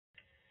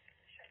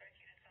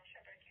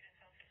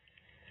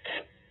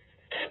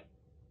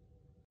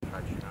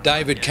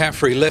David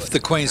Caffrey left the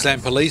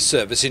Queensland Police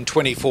Service in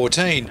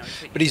 2014,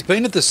 but he's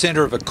been at the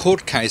centre of a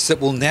court case that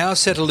will now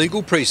set a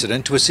legal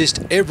precedent to assist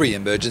every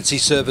emergency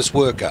service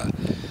worker.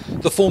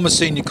 The former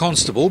senior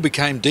constable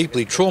became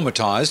deeply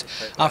traumatised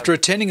after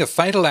attending a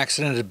fatal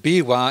accident at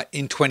Biwa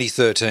in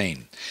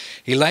 2013.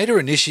 He later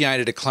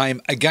initiated a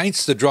claim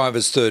against the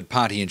driver's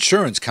third-party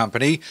insurance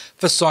company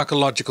for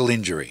psychological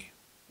injury.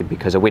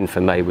 Because a win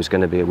for me was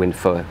going to be a win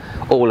for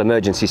all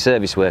emergency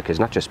service workers,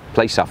 not just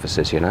police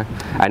officers,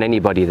 and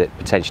anybody that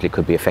potentially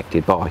could be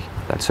affected by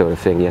that sort of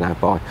thing,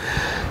 by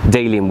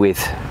dealing with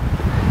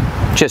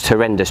just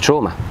horrendous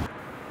trauma.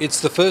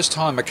 It's the first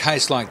time a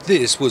case like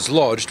this was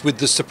lodged with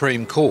the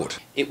Supreme Court.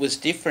 It was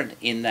different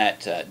in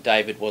that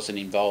David wasn't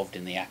involved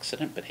in the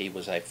accident, but he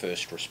was a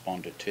first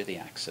responder to the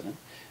accident.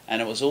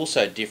 And it was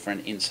also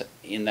different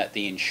in that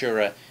the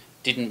insurer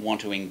didn't want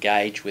to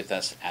engage with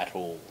us at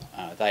all.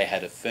 They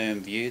had a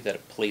firm view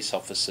that police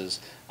officers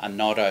are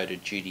not owed a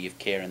duty of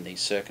care in these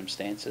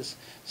circumstances,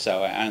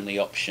 so our only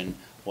option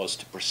was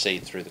to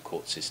proceed through the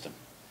court system.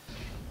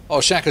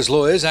 While Shaka's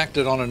lawyers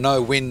acted on a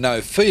no-win,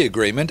 no-fee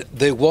agreement,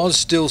 there was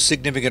still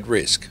significant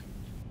risk.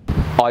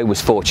 I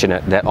was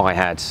fortunate that I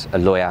had a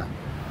lawyer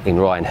in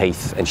Ryan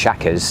Heath and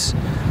Shaka's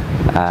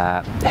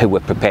who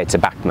were prepared to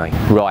back me.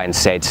 Ryan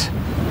said,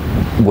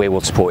 "We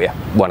will support you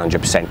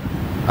 100%.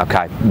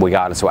 Okay,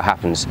 regardless of what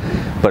happens."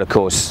 But of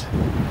course,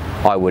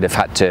 I would have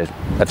had to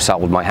have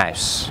sold my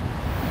house,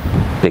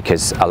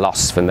 because a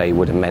loss for me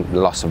would have meant the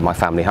loss of my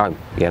family home,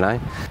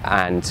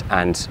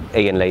 And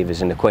Ian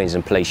Levers and the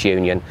Queensland Police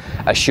Union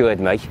assured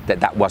me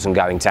that that wasn't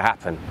going to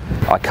happen.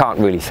 I can't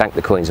really thank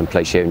the Queensland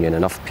Police Union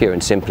enough, pure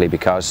and simply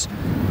because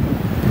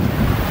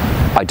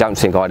I don't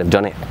think I'd have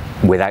done it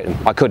without them.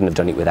 I couldn't have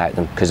done it without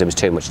them because there was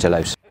too much to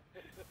lose.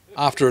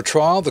 After a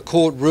trial, the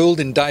court ruled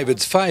in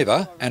David's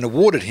favour and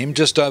awarded him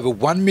just over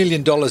 $1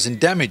 million in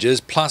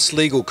damages plus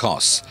legal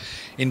costs.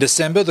 In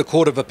December, the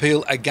Court of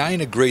Appeal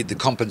again agreed the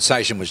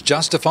compensation was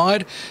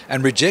justified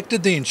and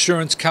rejected the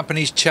insurance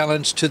company's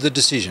challenge to the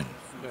decision.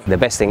 The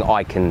best thing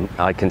I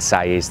can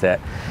say is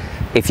that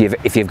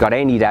if you've got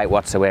any doubt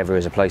whatsoever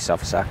as a police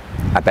officer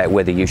about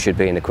whether you should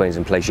be in the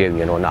Queensland Police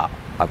Union or not,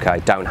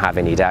 don't have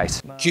any doubt.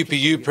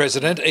 QPU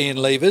President Ian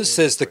Levers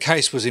says the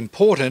case was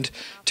important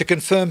to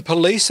confirm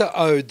police are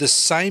owed the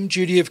same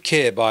duty of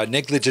care by a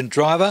negligent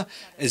driver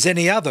as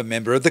any other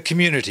member of the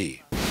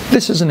community.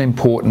 This is an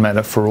important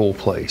matter for all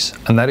police,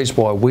 and that is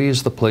why we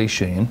as the police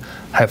union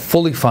have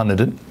fully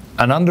funded it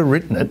and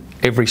underwritten it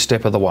every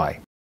step of the way.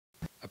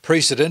 A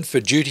precedent for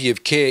duty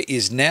of care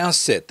is now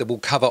set that will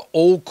cover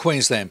all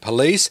Queensland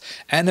police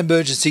and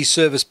emergency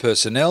service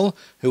personnel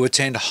who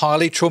attend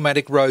highly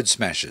traumatic road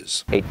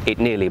smashes. It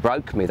nearly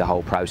broke me, the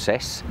whole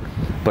process,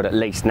 but at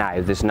least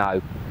now there's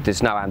no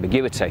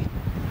ambiguity.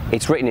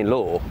 It's written in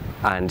law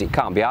and it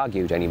can't be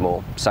argued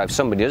anymore. So if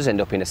somebody does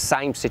end up in the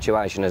same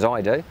situation as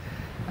I do,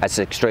 as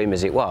extreme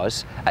as it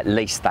was, at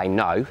least they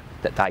know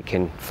that they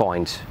can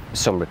find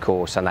some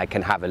recourse and they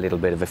can have a little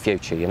bit of a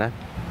future,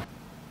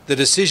 The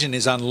decision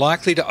is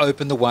unlikely to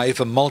open the way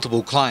for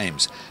multiple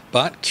claims,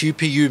 but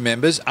QPU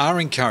members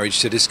are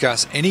encouraged to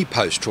discuss any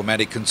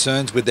post-traumatic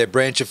concerns with their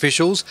branch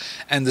officials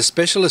and the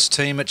specialist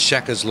team at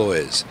Shaka's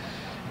lawyers.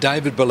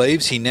 David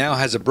believes he now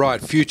has a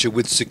bright future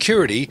with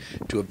security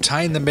to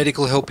obtain the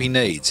medical help he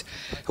needs.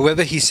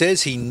 However, he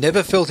says he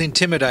never felt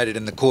intimidated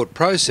in the court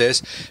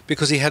process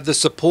because he had the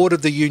support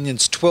of the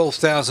union's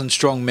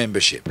 12,000-strong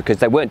membership. Because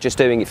they weren't just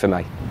doing it for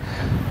me,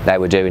 they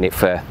were doing it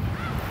for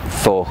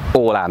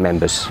all our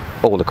members,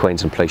 all the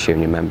Queensland Police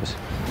Union members.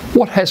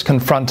 What has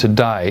confronted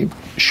Dave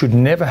should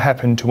never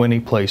happen to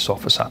any police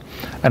officer,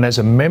 and as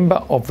a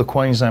member of the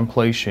Queensland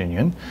Police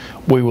Union,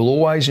 we will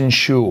always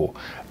ensure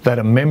that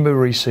a member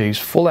receives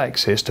full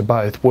access to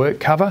both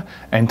work cover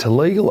and to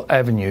legal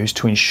avenues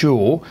to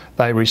ensure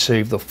they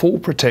receive the full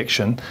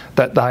protection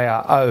that they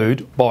are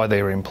owed by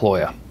their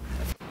employer.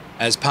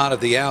 As part of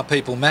the Our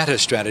People Matter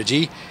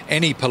strategy,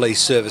 any police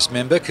service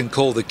member can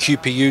call the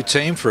QPU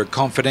team for a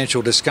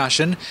confidential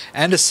discussion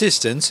and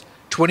assistance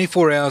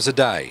 24 hours a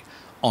day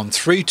on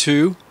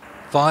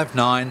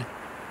 3259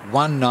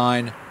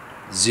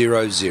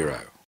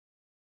 1900.